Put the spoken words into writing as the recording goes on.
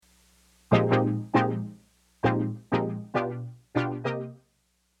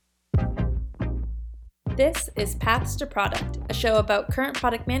This is Paths to Product, a show about current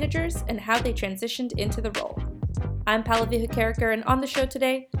product managers and how they transitioned into the role. I'm Pallavi Hukarikar, and on the show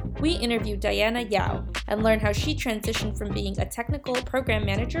today, we interview Diana Yao and learn how she transitioned from being a technical program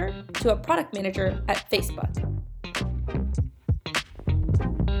manager to a product manager at Facebook.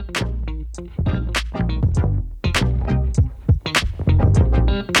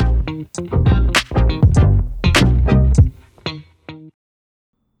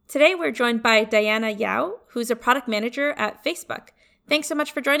 Today, we're joined by Diana Yao, who's a product manager at Facebook. Thanks so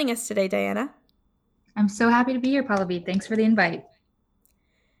much for joining us today, Diana. I'm so happy to be here, Pallavi. Thanks for the invite.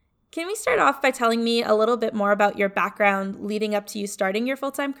 Can we start off by telling me a little bit more about your background leading up to you starting your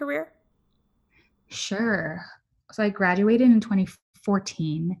full-time career? Sure. So I graduated in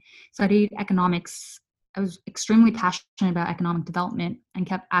 2014, studied economics. I was extremely passionate about economic development and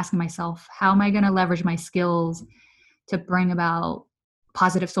kept asking myself, how am I going to leverage my skills to bring about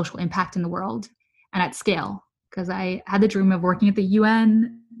positive social impact in the world and at scale? Because I had the dream of working at the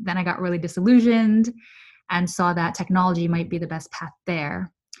UN. Then I got really disillusioned and saw that technology might be the best path there.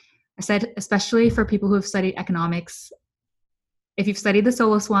 I said, especially for people who have studied economics, if you've studied the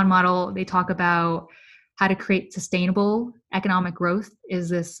Solo Swan model, they talk about how to create sustainable economic growth is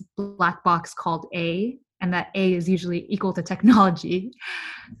this black box called A, and that A is usually equal to technology.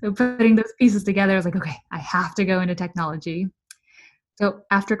 So putting those pieces together, I was like, okay, I have to go into technology. So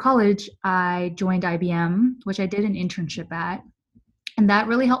after college, I joined IBM, which I did an internship at, and that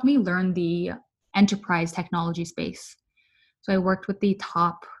really helped me learn the enterprise technology space. So I worked with the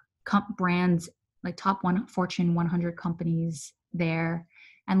top brands, like top Fortune 100 companies there,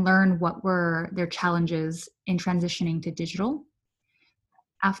 and learn what were their challenges in transitioning to digital.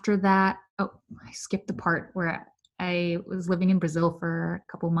 After that, I skipped the part where I was living in Brazil for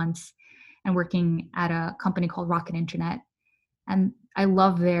a couple months and working at a company called Rocket Internet. And I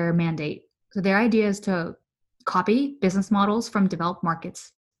love their mandate. So their idea is to copy business models from developed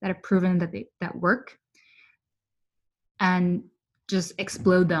markets that have proven that work and just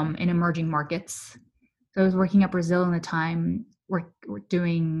explode them in emerging markets. So I was working at Brazil in the time,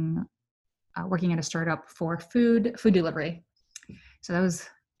 working at a startup for food delivery. So that was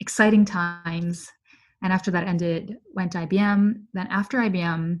exciting times. And after that ended, went to IBM. Then after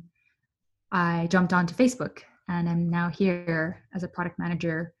IBM, I jumped onto Facebook, and I'm now here as a product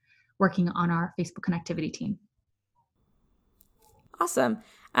manager working on our Facebook connectivity team. Awesome.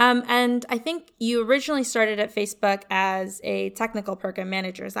 And I think you originally started at Facebook as a technical program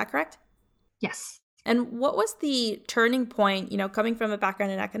manager. Is that correct? Yes. And what was the turning point, coming from a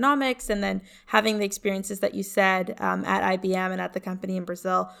background in economics and then having the experiences that you said at IBM and at the company in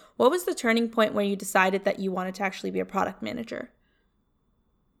Brazil? What was the turning point where you decided that you wanted to actually be a product manager?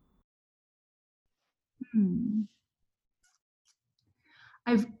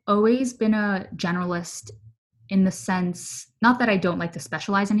 I've always been a generalist in the sense, not that I don't like to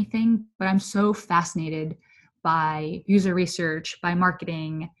specialize anything, but I'm so fascinated by user research, by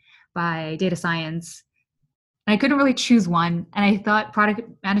marketing, by data science. And I couldn't really choose one. And I thought product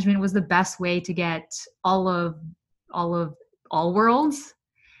management was the best way to get all worlds.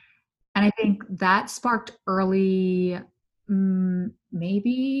 And I think that sparked early,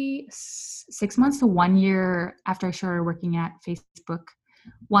 maybe 6 months to 1 year after I started working at Facebook.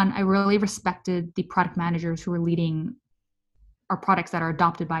 One, I really respected the product managers who were leading our products that are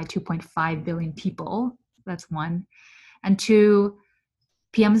adopted by 2.5 billion people. That's one. And two,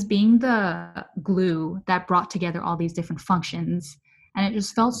 PMs being the glue that brought together all these different functions. And it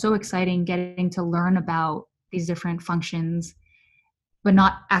just felt so exciting getting to learn about these different functions, but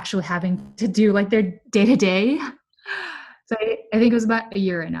not actually having to do like their day to day. So I think it was about a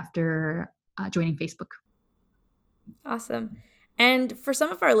year in after joining Facebook. Awesome. And for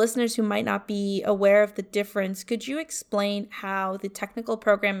some of our listeners who might not be aware of the difference, could you explain how the technical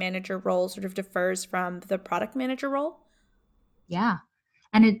program manager role sort of differs from the product manager role? Yeah.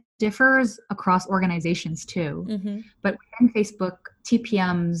 And it differs across organizations too. Mm-hmm. But within Facebook,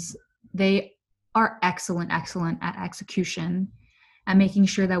 TPMs, they are excellent at execution and making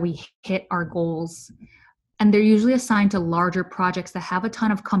sure that we hit our goals. And they're usually assigned to larger projects that have a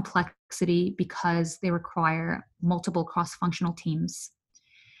ton of complexity because they require multiple cross-functional teams.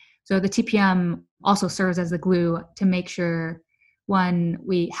 So the TPM also serves as the glue to make sure, one,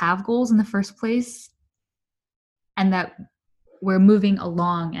 we have goals in the first place and that we're moving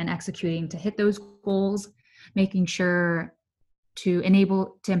along and executing to hit those goals, making sure to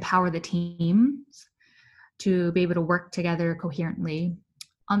empower the teams to be able to work together coherently.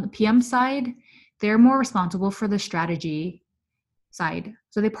 On the PM side, they're more responsible for the strategy side.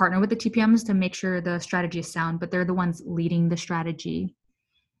 So they partner with the TPMs to make sure the strategy is sound, but they're the ones leading the strategy.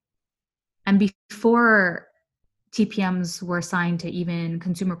 And before TPMs were assigned to even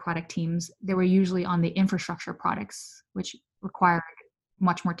consumer product teams, they were usually on the infrastructure products, which required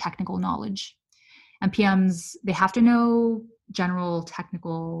much more technical knowledge. And PMs, they have to know general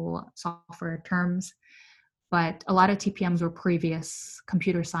technical software terms, but a lot of TPMs were previous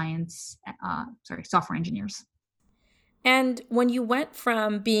computer science, software engineers. And when you went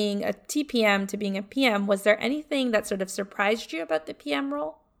from being a TPM to being a PM, was there anything that sort of surprised you about the PM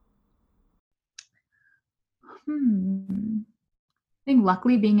role? I think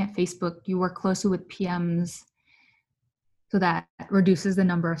luckily being at Facebook, you work closely with PMs, so that reduces the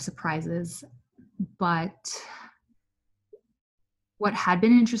number of surprises. But what had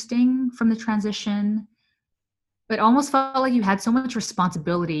been interesting from the transition, it almost felt like you had so much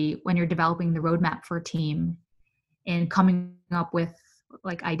responsibility when you're developing the roadmap for a team and coming up with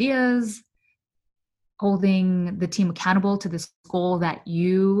like ideas, holding the team accountable to this goal that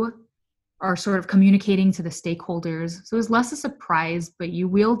you are sort of communicating to the stakeholders. So it was less a surprise, but you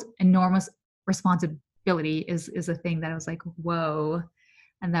wield enormous responsibility is a thing that I was like, whoa.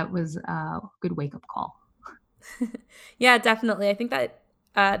 And that was a good wake-up call. Yeah, definitely. I think that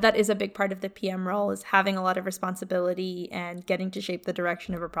that is a big part of the PM role, is having a lot of responsibility and getting to shape the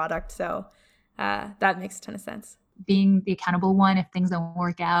direction of a product. So that makes a ton of sense. Being the accountable one if things don't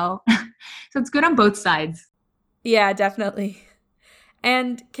work out. So it's good on both sides. Yeah, definitely.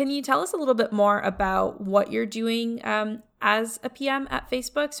 And can you tell us a little bit more about what you're doing as a PM at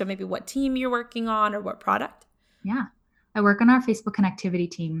Facebook? So maybe what team you're working on or what product? Yeah. I work on our Facebook connectivity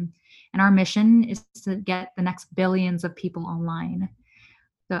team, and our mission is to get the next billions of people online.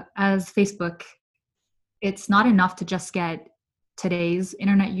 So as Facebook, it's not enough to just get today's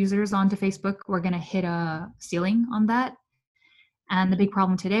internet users onto Facebook. We're going to hit a ceiling on that. And the big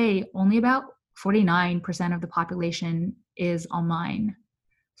problem today, only about 49% of the population is online.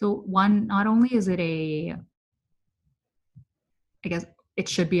 So one, not only is it I guess it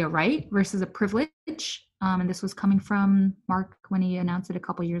should be a right versus a privilege. And this was coming from Mark when he announced it a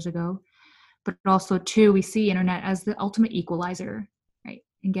couple years ago. But also, two, we see internet as the ultimate equalizer, right?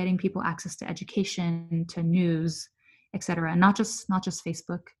 In getting people access to education, to news, et cetera, and not just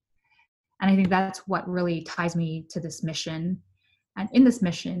Facebook. And I think that's what really ties me to this mission. And in this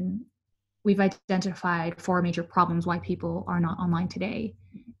mission, we've identified 4 major problems why people are not online today.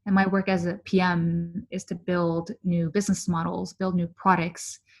 And my work as a PM is to build new business models, build new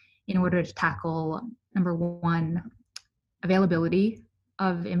products in order to tackle, number 1, availability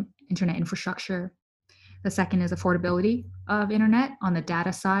of internet infrastructure. The second is affordability of internet on the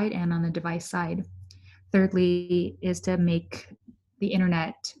data side and on the device side. Thirdly is to make the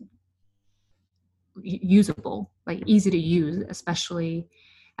internet usable, like easy to use, especially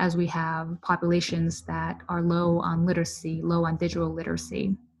as we have populations that are low on literacy, low on digital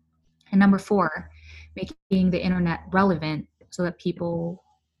literacy. And number 4, making the internet relevant so that people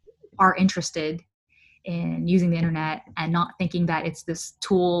are interested in using the internet and not thinking that it's this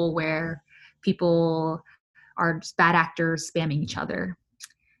tool where people are just bad actors spamming each other.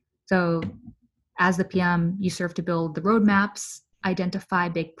 So as the PM, you serve to build the roadmaps, identify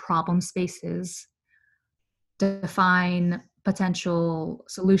big problem spaces, define potential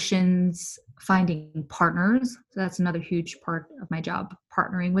solutions, finding partners. So that's another huge part of my job,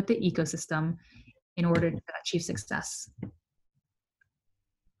 partnering with the ecosystem in order to achieve success.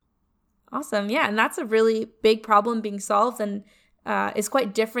 Awesome. Yeah. And that's a really big problem being solved, and is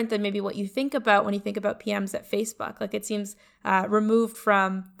quite different than maybe what you think about when you think about PMs at Facebook. Like, it seems removed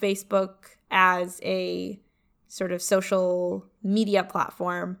from Facebook as a sort of social media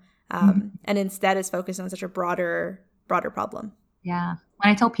platform, and instead is focused on such a broader problem. Yeah.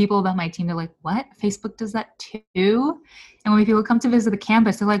 When I tell people about my team, they're like, what? Facebook does that too? And when people come to visit the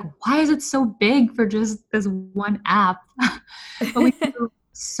campus, they're like, why is it so big for just this one app? But we do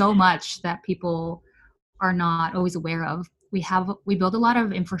so much that people are not always aware of. We build a lot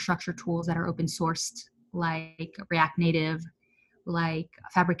of infrastructure tools that are open sourced, like React Native, like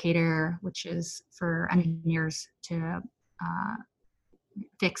Fabricator, which is for engineers to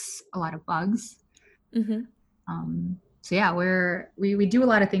fix a lot of bugs. Mm-hmm. So yeah, we do a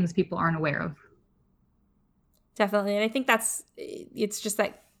lot of things people aren't aware of. Definitely. And I think it's just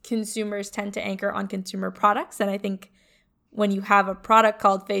that consumers tend to anchor on consumer products. And I think when you have a product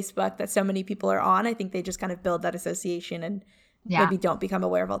called Facebook that so many people are on, I think they just kind of build that association and maybe don't become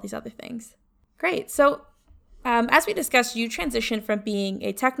aware of all these other things. Great. So as we discussed, you transitioned from being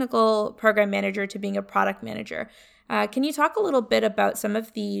a technical program manager to being a product manager. Can you talk a little bit about some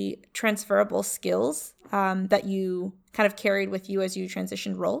of the transferable skills that you kind of carried with you as you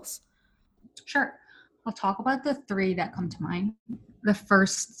transitioned roles? Sure. I'll talk about the 3 that come to mind. The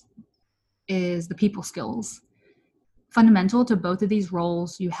first is the people skills. Fundamental to both of these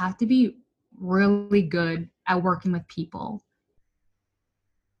roles, you have to be really good at working with people.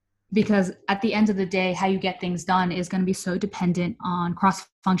 Because at the end of the day, how you get things done is going to be so dependent on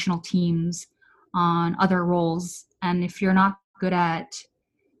cross-functional teams, on other roles. And if you're not good at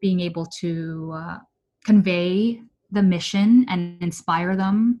being able to convey the mission and inspire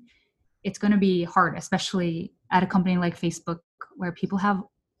them, it's going to be hard, especially at a company like Facebook, where people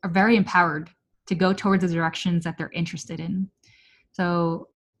are very empowered to go towards the directions that they're interested in. So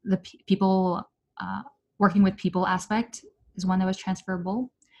the people working with people aspect is one that was transferable.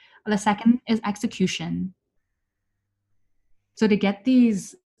 The second is execution. So to get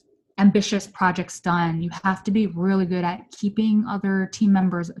these ambitious projects done, you have to be really good at keeping other team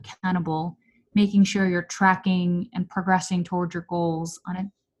members accountable, making sure you're tracking and progressing towards your goals on a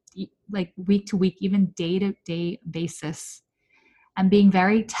like week to week, even day to day basis, and being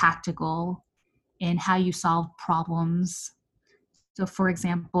very tactical in how you solve problems. So for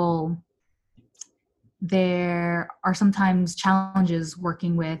example, there are sometimes challenges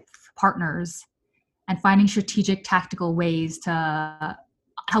working with partners and finding strategic tactical ways to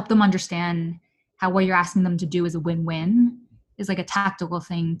help them understand how what you're asking them to do is a win-win is like a tactical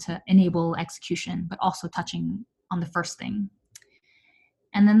thing to enable execution, but also touching on the first thing.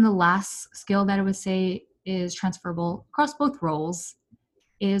 And then the last skill that I would say is transferable across both roles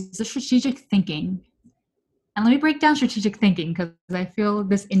is the strategic thinking. And let me break down strategic thinking, because I feel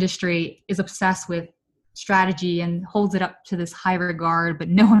this industry is obsessed with strategy and holds it up to this high regard, but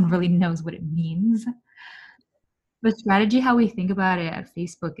no one really knows what it means. But strategy, how we think about it at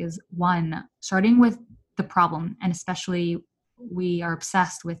Facebook, is one, starting with the problem, and especially we are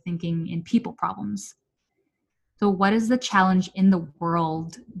obsessed with thinking in people problems. So what is the challenge in the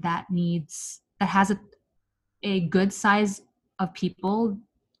world that has a good size of people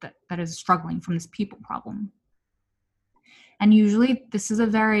that is struggling from this people problem? And usually this is a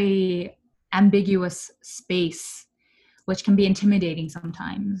very ambiguous space, which can be intimidating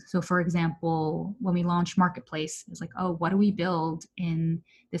sometimes. So for example, when we launched Marketplace, it's like, oh, what do we build in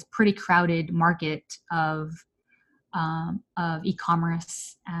this pretty crowded market of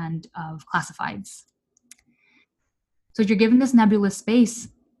e-commerce and of classifieds? So you're given this nebulous space,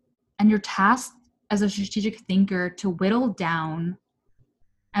 and you're tasked as a strategic thinker to whittle down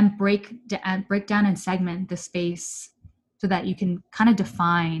and break down and segment the space so that you can kind of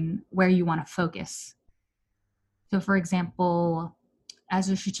define where you want to focus. So for example, as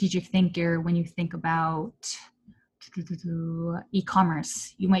a strategic thinker, when you think about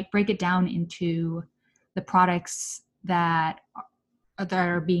e-commerce, you might break it down into the products that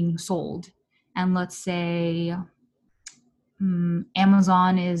are being sold. And let's say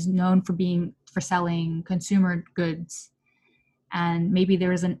Amazon is known for selling consumer goods, and maybe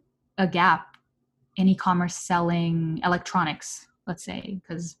there isn't a gap in e-commerce selling electronics, let's say,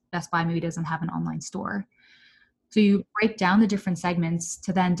 because Best Buy maybe doesn't have an online store. So you break down the different segments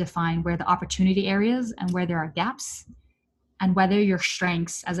to then define where the opportunity areas and where there are gaps, and whether your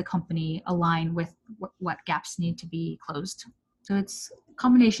strengths as a company align with what gaps need to be closed. So it's a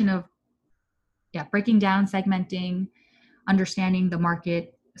combination of breaking down, segmenting, understanding the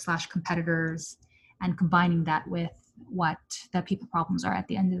market / competitors, and combining that with what the people problems are at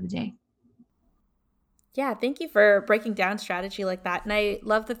the end of the day. Yeah, thank you for breaking down strategy like that. And I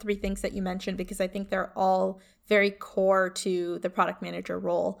love the 3 things that you mentioned, because I think they're all very core to the product manager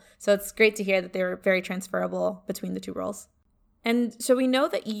role. So it's great to hear that they're very transferable between the 2 roles. And so we know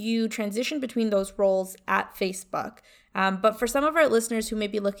that you transitioned between those roles at Facebook. But for some of our listeners who may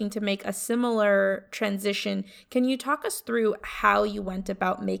be looking to make a similar transition, can you talk us through how you went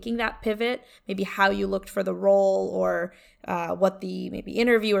about making that pivot, maybe how you looked for the role, or what the maybe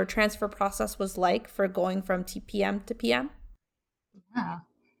interview or transfer process was like for going from TPM to PM? Yeah.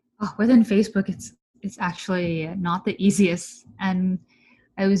 Within Facebook, it's actually not the easiest. And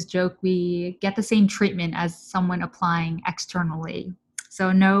I always joke we get the same treatment as someone applying externally.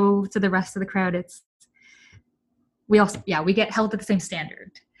 So no, to the rest of the crowd, we get held to the same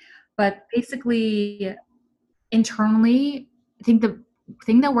standard. But basically, internally, I think the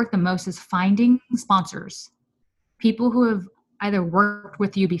thing that worked the most is finding sponsors, people who have either worked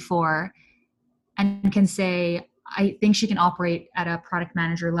with you before and can say, I think she can operate at a product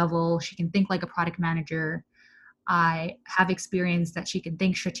manager level. She can think like a product manager. I have experience that she can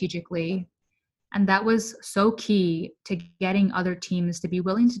think strategically. And that was so key to getting other teams to be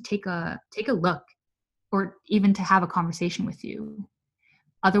willing to take a look, or even to have a conversation with you.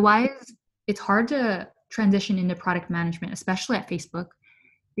 Otherwise, it's hard to transition into product management, especially at Facebook,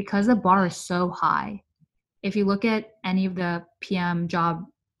 because the bar is so high. If you look at any of the PM job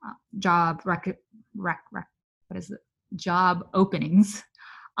job what is it? Job openings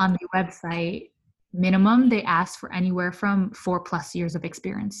on the website, minimum they ask for anywhere from 4+ years of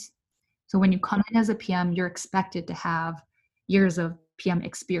experience. So when you come in as a PM, you're expected to have years of PM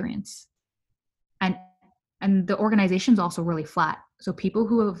experience. And the organization's also really flat. So people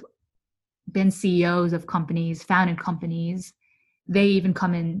who have been CEOs of companies, founded companies, they even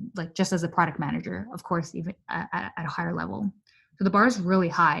come in like just as a product manager, of course, even at a higher level. So the bar is really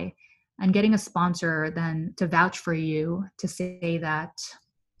high. And getting a sponsor then to vouch for you, to say that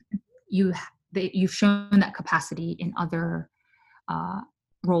you've shown that capacity in other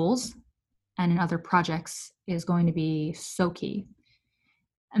roles and in other projects is going to be so key.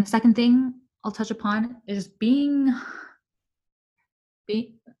 And the second thing I'll touch upon is being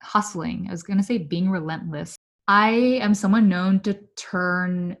hustling. I was going to say being relentless. I am someone known to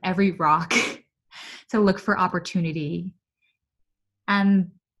turn every rock to look for opportunity.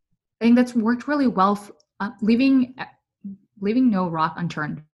 And I think that's worked really well, leaving no rock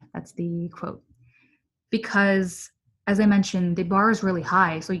unturned. That's the quote. Because as I mentioned, the bar is really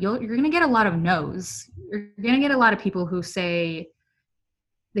high. So you're going to get a lot of no's. You're going to get a lot of people who say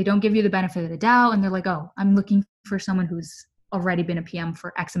they don't give you the benefit of the doubt. And they're like, oh, I'm looking for someone who's already been a PM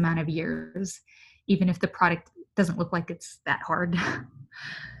for X amount of years, even if the product doesn't look like it's that hard.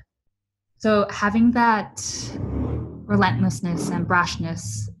 So having that relentlessness and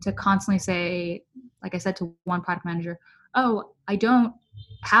brashness to constantly say, like I said to one product manager, oh, I don't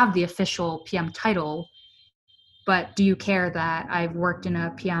have the official PM title, but do you care that I've worked in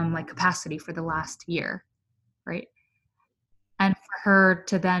a PM like capacity for the last year, right? And for her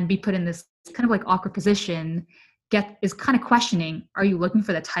to then be put in this kind of like awkward position, is kind of questioning, are you looking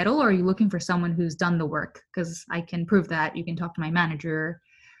for the title or are you looking for someone who's done the work? Because I can prove that. You can talk to my manager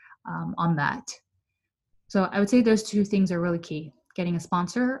on that. So I would say those two things are really key: getting a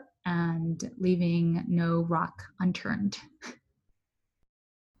sponsor and leaving no rock unturned.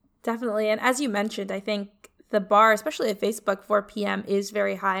 Definitely. And as you mentioned, I think the bar, especially at Facebook for PM, is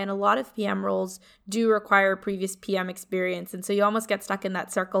very high. And a lot of PM roles do require previous PM experience. And so you almost get stuck in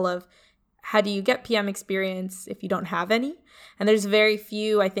that circle of, how do you get PM experience if you don't have any? And there's very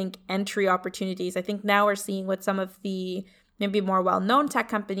few, I think, entry opportunities. I think now we're seeing with some of the maybe more well-known tech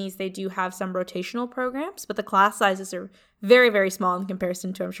companies, they do have some rotational programs, but the class sizes are very, very small in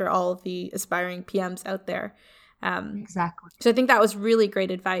comparison to, I'm sure, all of the aspiring PMs out there. Exactly. So I think that was really great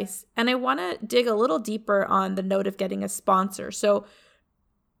advice. And I want to dig a little deeper on the note of getting a sponsor. So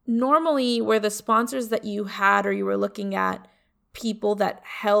normally were the sponsors that you had or you were looking at people that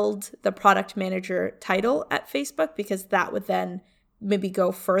held the product manager title at Facebook, because that would then maybe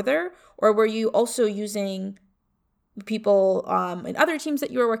go further? Or were you also using people in other teams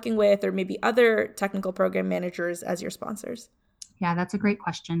that you were working with, or maybe other technical program managers as your sponsors? Yeah, that's a great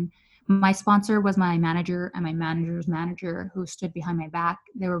question. My sponsor was my manager and my manager's manager who stood behind my back.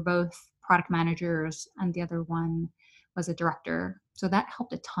 They were both product managers and the other one was a director. So that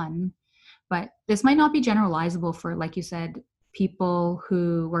helped a ton. But this might not be generalizable for, like you said, people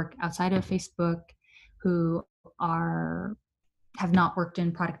who work outside of Facebook, who have not worked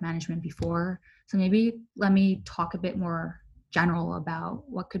in product management before. So maybe let me talk a bit more general about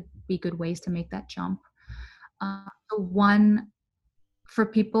what could be good ways to make that jump. One, for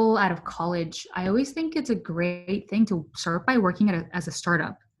people out of college, I always think it's a great thing to start by working as a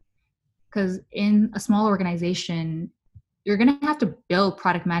startup. Because in a small organization, you're going to have to build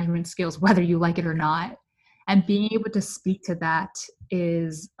product management skills, whether you like it or not. And being able to speak to that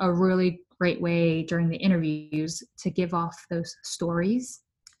is a really great way during the interviews to give off those stories.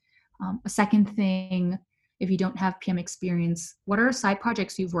 A second thing, if you don't have PM experience, what are side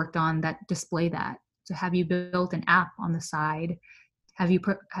projects you've worked on that display that? So have you built an app on the side? Have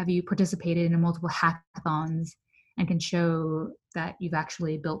you participated in multiple hackathons and can show that you've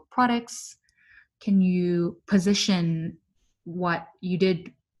actually built products? Can you position what you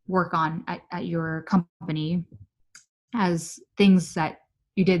did work on at your company as things that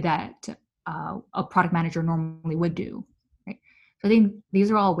you did that a product manager normally would do, right? So I think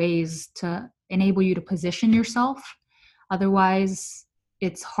these are all ways to enable you to position yourself. Otherwise,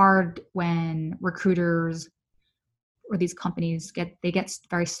 it's hard when recruiters or these companies get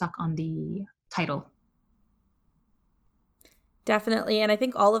very stuck on the title. Definitely. And I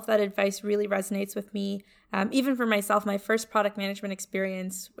think all of that advice really resonates with me. Even for myself, my first product management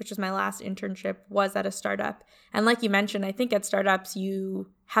experience, which was my last internship, was at a startup. And like you mentioned, I think at startups, you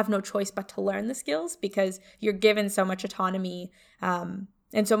have no choice but to learn the skills because you're given so much autonomy and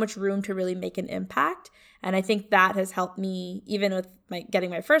so much room to really make an impact. And I think that has helped me, even with getting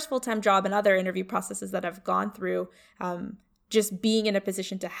my first full-time job and other interview processes that I've gone through, just being in a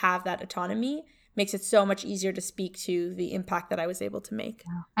position to have that autonomy makes it so much easier to speak to the impact that I was able to make.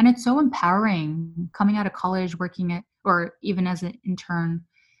 Yeah. And it's so empowering coming out of college, working at, or even as an intern,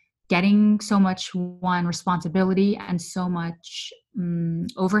 getting so much one responsibility and so much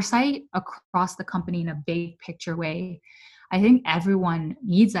oversight across the company in a big picture way. I think everyone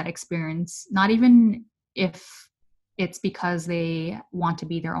needs that experience, not even if it's because they want to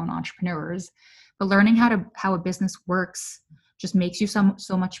be their own entrepreneurs, but learning how a business works just makes you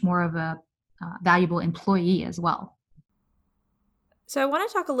so much more of a valuable employee as well. So I want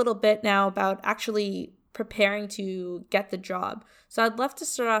to talk a little bit now about actually preparing to get the job. So I'd love to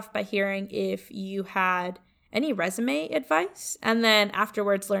start off by hearing if you had any resume advice, and then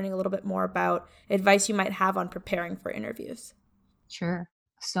afterwards learning a little bit more about advice you might have on preparing for interviews. Sure.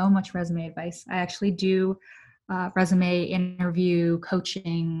 So much resume advice. I actually do resume interview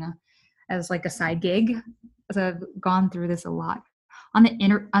coaching as like a side gig. So I've gone through this a lot. On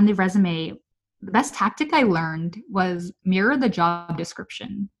the resume, the best tactic I learned was mirror the job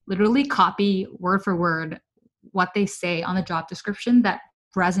description. Literally copy word for word what they say on the job description that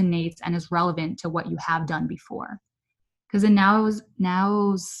resonates and is relevant to what you have done before. Because in now's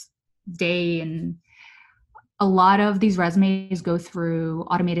day, and a lot of these resumes go through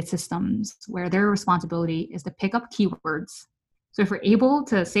automated systems where their responsibility is to pick up keywords. So if we're able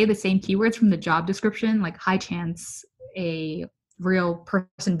to say the same keywords from the job description, like high chance a real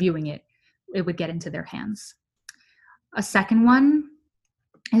person viewing it would get into their hands. A second one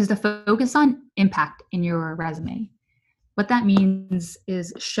is to focus on impact in your resume. What that means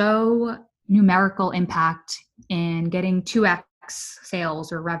is show numerical impact in getting 2x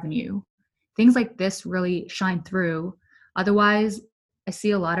sales or revenue. Things like this really shine through. Otherwise, I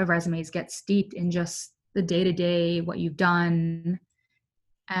see a lot of resumes get steeped in just the day-to-day, what you've done,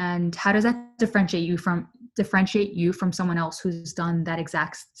 and how does that differentiate you from someone else who's done that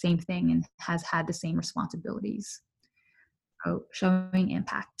exact same thing and has had the same responsibilities. So showing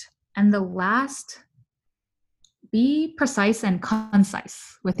impact. And the last, be precise and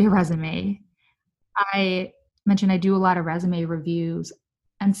concise with your resume. I mentioned I do a lot of resume reviews,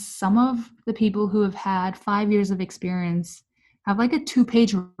 and some of the people who have had 5 years of experience have like a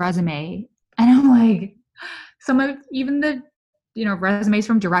 2-page resume. And I'm like, some of even the resumes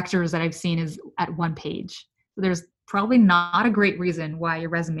from directors that I've seen is at 1 page. So there's probably not a great reason why your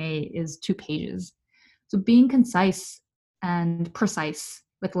resume is 2 pages. So being concise and precise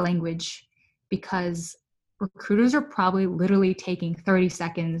with language, because recruiters are probably literally taking 30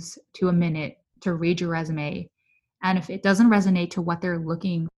 seconds to a minute to read your resume. And if it doesn't resonate to what they're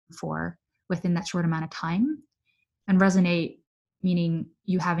looking for within that short amount of time, and resonate meaning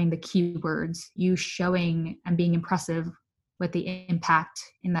you having the keywords, you showing and being impressive with the impact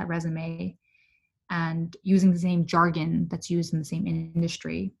in that resume, and using the same jargon that's used in the same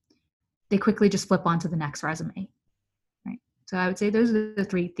industry, they quickly just flip on to the next resume. Right. So I would say those are the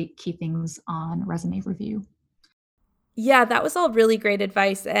three key things on resume review. Yeah, that was all really great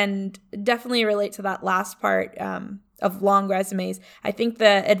advice, and definitely relate to that last part of long resumes. I think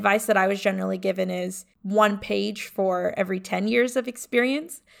the advice that I was generally given is 1 page for every 10 years of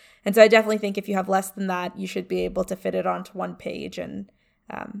experience. And so I definitely think if you have less than that, you should be able to fit it onto 1 page. And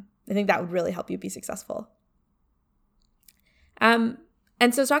I think that would really help you be successful. And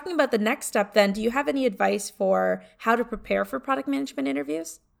so talking about the next step then, do you have any advice for how to prepare for product management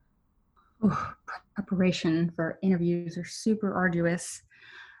interviews? Preparation for interviews are super arduous.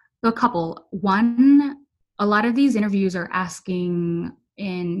 A couple. One, a lot of these interviews are asking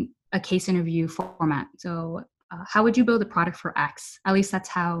in a case interview format. So how would you build a product for X? At least that's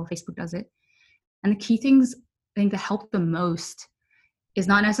how Facebook does it. And the key things I think that help the most is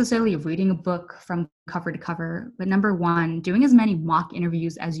not necessarily reading a book from cover to cover, but number one, doing as many mock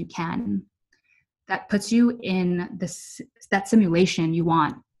interviews as you can. That puts you in that simulation you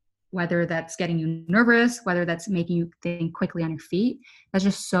want, whether that's getting you nervous, whether that's making you think quickly on your feet. That's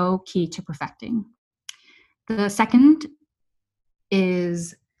just so key to perfecting. The second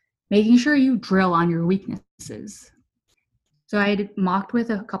is making sure you drill on your weaknesses. So I had mocked with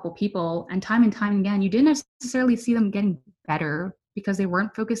a couple people, and time again, you didn't necessarily see them getting better because they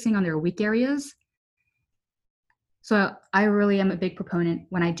weren't focusing on their weak areas. So I really am a big proponent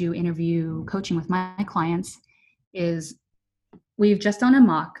when I do interview coaching with my clients is we've just done a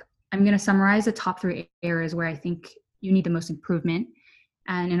mock. I'm going to summarize the top 3 areas where I think you need the most improvement.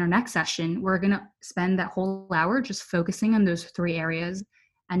 And in our next session, we're going to spend that whole hour just focusing on those 3 areas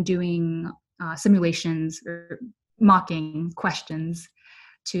and doing simulations or mocking questions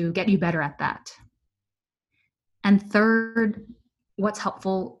to get you better at that. And third, what's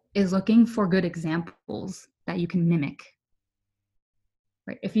helpful is looking for good examples that you can mimic.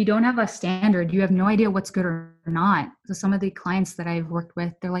 Right. If you don't have a standard, you have no idea what's good or not. So some of the clients that I've worked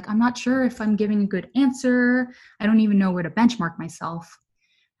with, they're like, I'm not sure if I'm giving a good answer. I don't even know where to benchmark myself.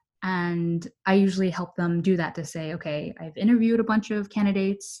 And I usually help them do that to say, okay, I've interviewed a bunch of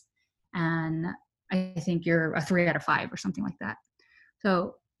candidates and I think you're a 3 out of 5 or something like that.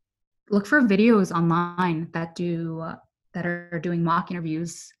 So look for videos online that are doing mock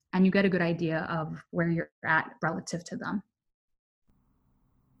interviews, and you get a good idea of where you're at relative to them.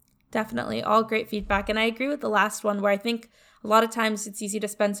 Definitely. All great feedback. And I agree with the last one where I think a lot of times it's easy to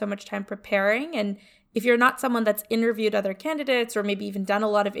spend so much time preparing. And if you're not someone that's interviewed other candidates or maybe even done a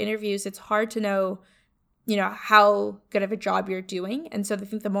lot of interviews, it's hard to know, how good of a job you're doing. And so I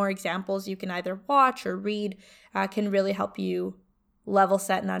think the more examples you can either watch or read can really help you level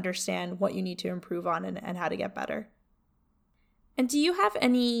set and understand what you need to improve on and how to get better. And do you have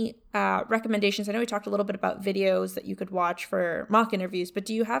any recommendations? I know we talked a little bit about videos that you could watch for mock interviews, but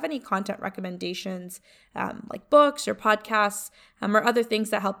do you have any content recommendations like books or podcasts or other things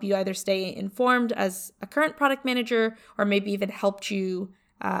that help you either stay informed as a current product manager or maybe even helped you,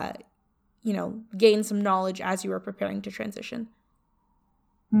 gain some knowledge as you were preparing to transition?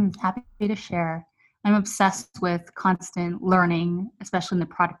 Happy to share. I'm obsessed with constant learning, especially in the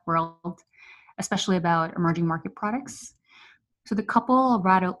product world, especially about emerging market products. So the couple I'll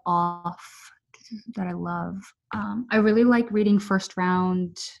rattle off that I love. I really like reading First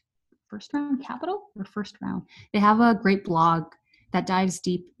Round Capital or First Round. They have a great blog that dives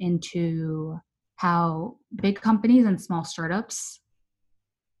deep into how big companies and small startups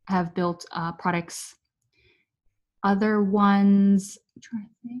have built products. Other ones, I'm trying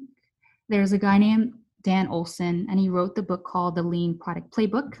to think. There's a guy named Dan Olson, and he wrote the book called The Lean Product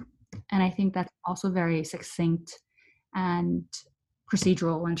Playbook. And I think that's also very succinct and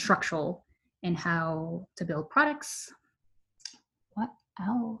procedural and structural in how to build products. What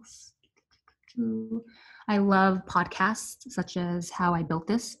else? I love podcasts such as How I Built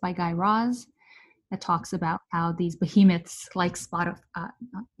This by Guy Raz that talks about how these behemoths like Spotify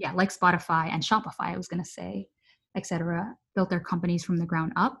and Shopify, I was going to say, etc., built their companies from the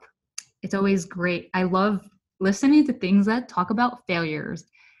ground up. It's always great. I love listening to things that talk about failures.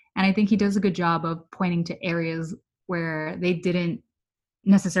 And I think he does a good job of pointing to areas where they didn't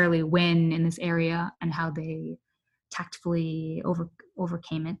necessarily win in this area and how they tactfully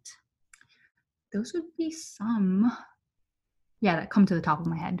overcame it. Those would be some, that come to the top of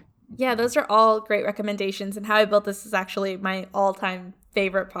my head. Yeah, those are all great recommendations. And How I Built This is actually my all-time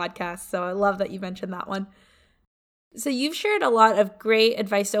favorite podcast. So I love that you mentioned that one. So you've shared a lot of great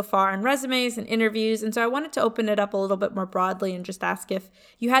advice so far on resumes and interviews. And so I wanted to open it up a little bit more broadly and just ask if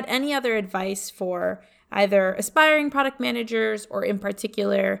you had any other advice for either aspiring product managers or in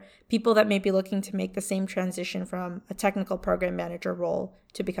particular people that may be looking to make the same transition from a technical program manager role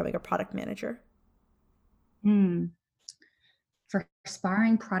to becoming a product manager. For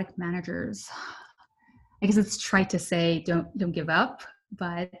aspiring product managers, I guess it's trite to say don't give up,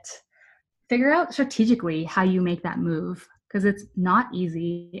 but figure out strategically how you make that move, because it's not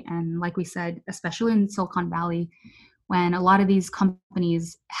easy. And like we said, especially in Silicon Valley, when a lot of these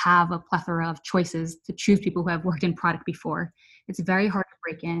companies have a plethora of choices to choose people who have worked in product before, it's very hard to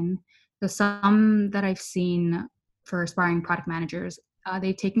break in. So some that I've seen for aspiring product managers,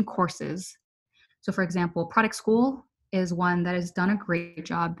 they've taken courses. So for example, Product School is one that has done a great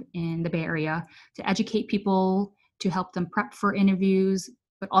job in the Bay Area to educate people, to help them prep for interviews,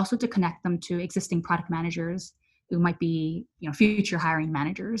 but also to connect them to existing product managers who might be, future hiring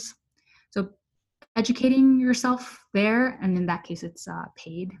managers. So educating yourself there, and in that case, it's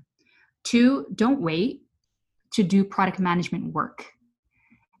paid. 2, don't wait to do product management work.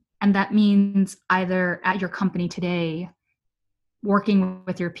 And that means either at your company today, working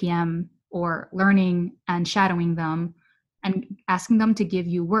with your PM or learning and shadowing them and asking them to give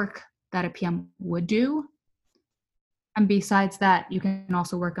you work that a PM would do. And besides that, you can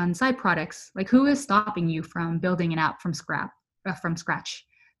also work on side products. Like, who is stopping you from building an app from scratch?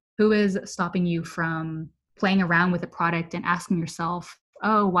 Who is stopping you from playing around with a product and asking yourself,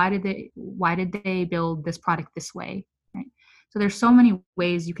 oh, why did they build this product this way? Right? So there's so many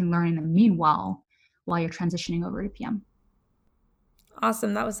ways you can learn in the meanwhile while you're transitioning over to PM.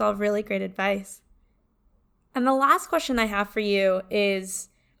 Awesome. That was all really great advice. And the last question I have for you is,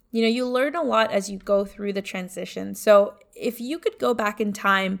 you learn a lot as you go through the transition. So if you could go back in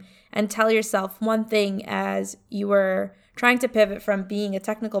time and tell yourself one thing as you were trying to pivot from being a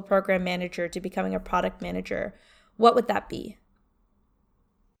technical program manager to becoming a product manager, what would that be?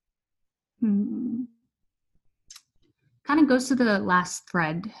 Kind of goes to the last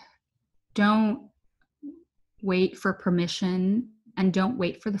thread. Don't wait for permission and don't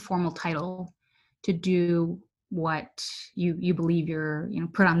wait for the formal title to do what you believe you're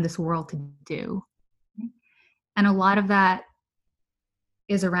put on this world to do. And a lot of that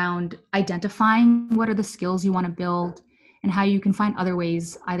is around identifying what are the skills you want to build and how you can find other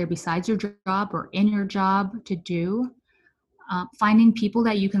ways, either besides your job or in your job, to do. Finding people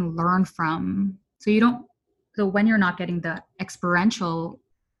that you can learn from. So when you're not getting the experiential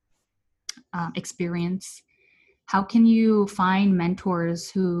experience, how can you find mentors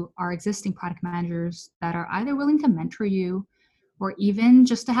who are existing product managers that are either willing to mentor you or even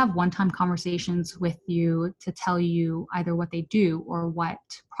just to have one-time conversations with you to tell you either what they do or what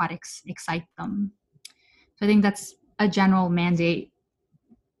products excite them. So I think that's a general mandate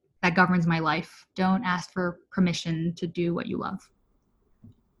that governs my life. Don't ask for permission to do what you love.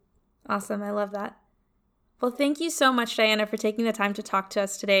 Awesome. I love that. Well, thank you so much, Diana, for taking the time to talk to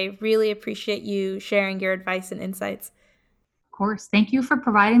us today. Really appreciate you sharing your advice and insights. Of course. Thank you for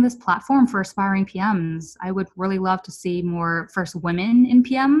providing this platform for aspiring PMs. I would really love to see more, first, women in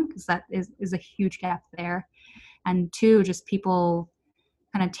PM, because that is a huge gap there. And two, just people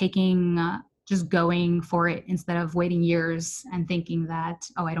kind of taking, just going for it instead of waiting years and thinking that,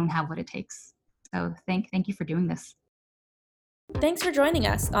 oh, I don't have what it takes. So thank you for doing this. Thanks for joining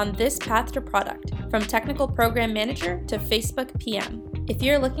us on This Path to Product, from Technical Program Manager to Facebook PM. If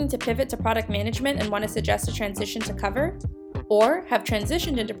you're looking to pivot to product management and want to suggest a transition to cover, or have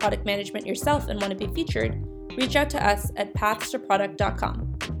transitioned into product management yourself and want to be featured, reach out to us at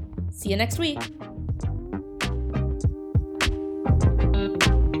pathstoproduct.com. See you next week.